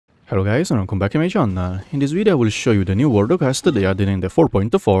Hello guys and welcome back to my channel. In this video I will show you the new world request they added in the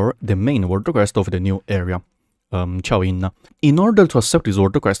 4.4, the main world request of the new area, Qiaoying. In order to accept this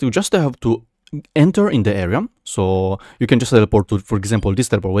world request, you just have to enter in the area, so you can just teleport to, for example, this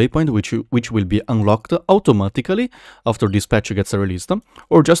teleport waypoint, which will be unlocked automatically after this patch gets released,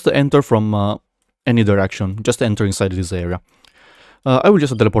 or just enter from any direction, just enter inside this area. I will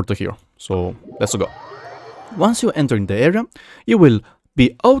just teleport to here, so let's go. Once you enter in the area, you will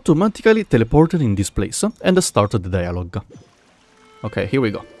be automatically teleported in this place and start the dialogue. Okay, here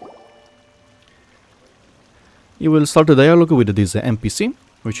we go. You will start the dialogue with this NPC,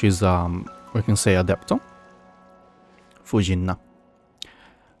 which is, we can say, Adepto. Fujin.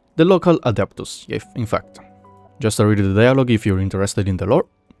 The local Adeptus, in fact. Just read the dialogue if you're interested in the lore.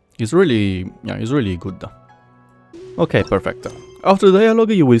 It's really good. Okay, perfect. After the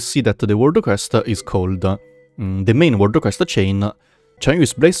dialogue, you will see that the world request is called, the main world request chain,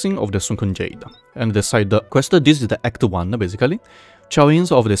 Chenyu's Blessing of the Sunken Jade. And the side quest, this is the Act 1, basically,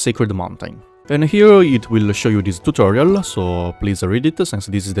 Qiaoying of the Sacred Mountain. And here it will show you this tutorial, so please read it, since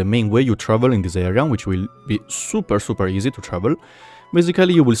this is the main way you travel in this area, which will be super easy to travel.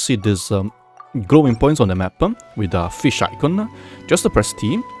 Basically, you will see these glowing points on the map with a fish icon. Just press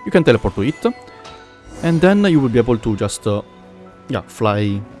T, you can teleport to it, and then you will be able to just,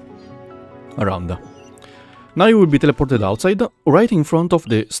 fly around. Now you will be teleported outside, right in front of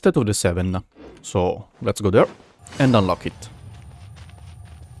the State of the Seven. So, let's go there and unlock it.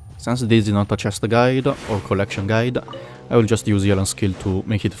 Since this is not a chest guide or collection guide, I will just use Yellow skill to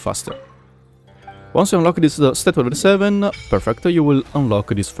make it faster. Once you unlock this State of the Seven, perfect, you will unlock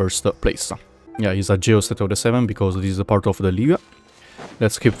this first place. Yeah, it's a Geo State of the Seven because this is a part of the Livia.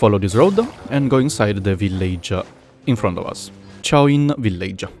 Let's keep follow this road and go inside the village in front of us. Qiaoying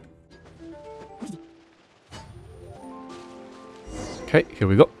village. Okay, here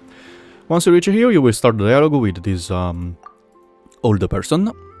we go. Once you reach here, you will start the dialogue with this old person,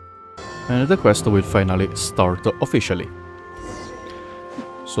 and the quest will finally start officially.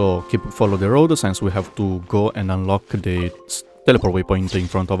 So keep follow the road, since we have to go and unlock the teleport waypoint in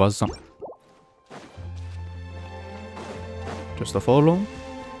front of us. Just a follow.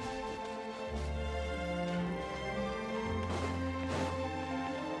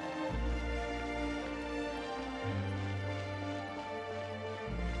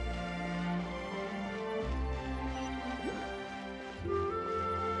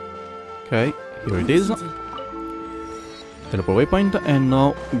 Okay, here it is. Teleport waypoint, and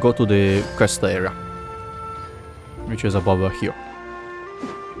now go to the quest area, which is above here.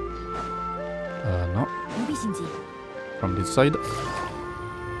 No. From this side.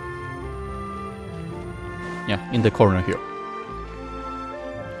 Yeah, in the corner here.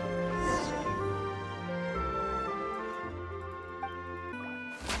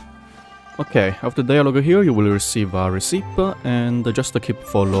 Okay, after the dialogue here, you will receive a receipt, and just keep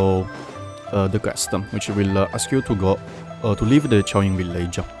follow the quest, which will ask you to go to leave the Qiaoying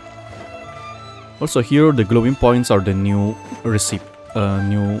village. Also here, the glowing points are the new receipt,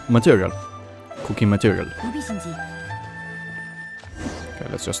 new material, cooking material. Okay,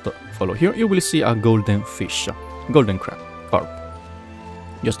 let's just follow here. You will see a golden fish, golden carp.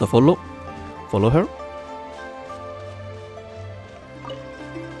 Just follow her.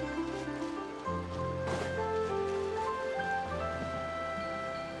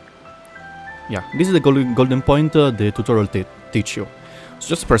 Yeah, this is the golden point the tutorial teach you. So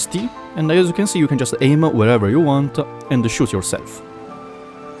just press T, and as you can see, you can just aim wherever you want and shoot yourself.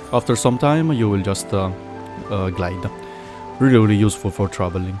 After some time, you will just glide. Really useful for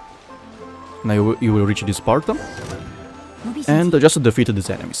traveling. Now you will reach this part and just defeat these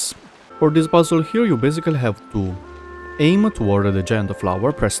enemies. For this puzzle here, you basically have to aim toward the giant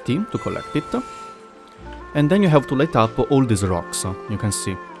flower, press T to collect it, and then you have to light up all these rocks, you can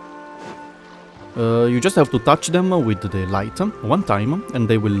see. You just have to touch them with the light one time, and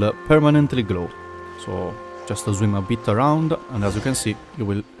they will permanently glow. So just swim a bit around, and as you can see, you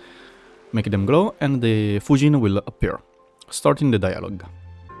will make them glow, and the Fujin will appear, starting the dialogue.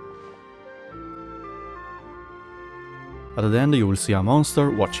 At the end, you will see a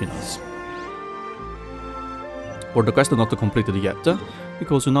monster watching us. For the quest not completed yet,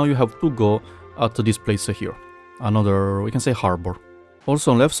 because now you have to go at this place here. Another, we can say, harbor.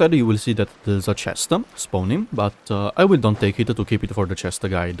 Also on left side you will see that there's a chest spawning, but I will don't take it to keep it for the chest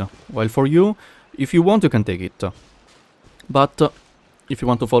guide. While for you, if you want, you can take it. But if you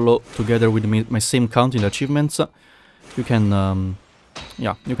want to follow together with me my same count in the achievements, you can,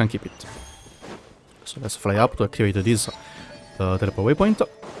 you can keep it. So let's fly up to activate this teleport waypoint,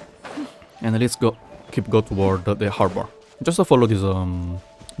 and let's keep go toward the harbor. Just to follow this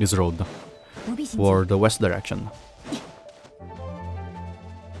this road for the west direction.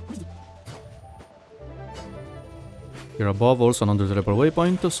 Here above also another teleport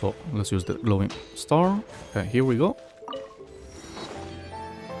waypoint, so let's use the glowing star. Okay, here we go.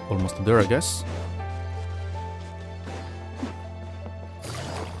 Almost there, I guess.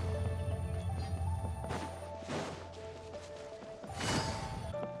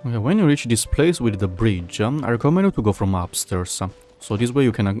 Okay, when you reach this place with the bridge, I recommend you to go from upstairs. So this way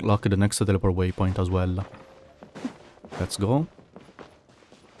you can unlock the next teleport waypoint as well. Let's go.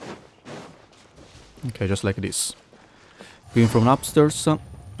 Okay, just like this. Going from upstairs,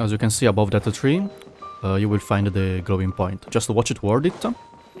 as you can see above that tree, you will find the glowing point. Just watch it toward it.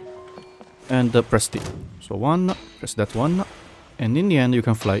 And press T. So one, press that one. And in the end you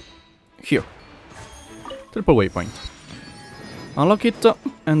can fly here. Teleport waypoint. Unlock it,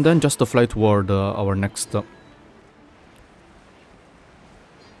 and then just fly toward our next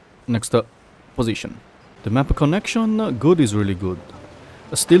position. The map connection, good is really good.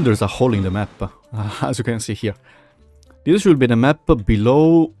 Still there's a hole in the map, as you can see here. This should be the map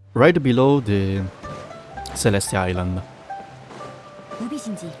below, right below the Celeste Island.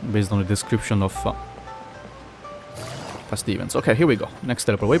 Based on the description of past events. Okay, here we go. Next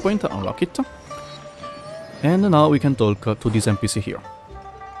teleport waypoint, unlock it. And now we can talk to this NPC here.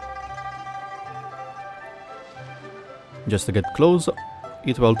 Just to get close,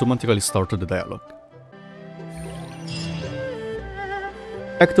 it will automatically start the dialogue.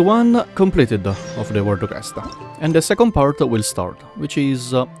 Act 1 completed of the World Quest, and the second part will start, which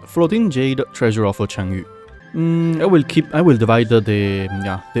is Floating Jade Treasure of Chenyu. I will divide the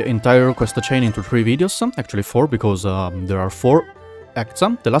entire quest chain into 3 videos, actually 4, because there are 4 acts.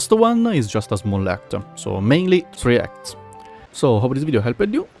 The last one is just a small act, so mainly 3 acts. So hope this video helped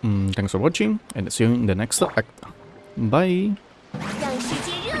you. Thanks for watching, and see you in the next act. Bye!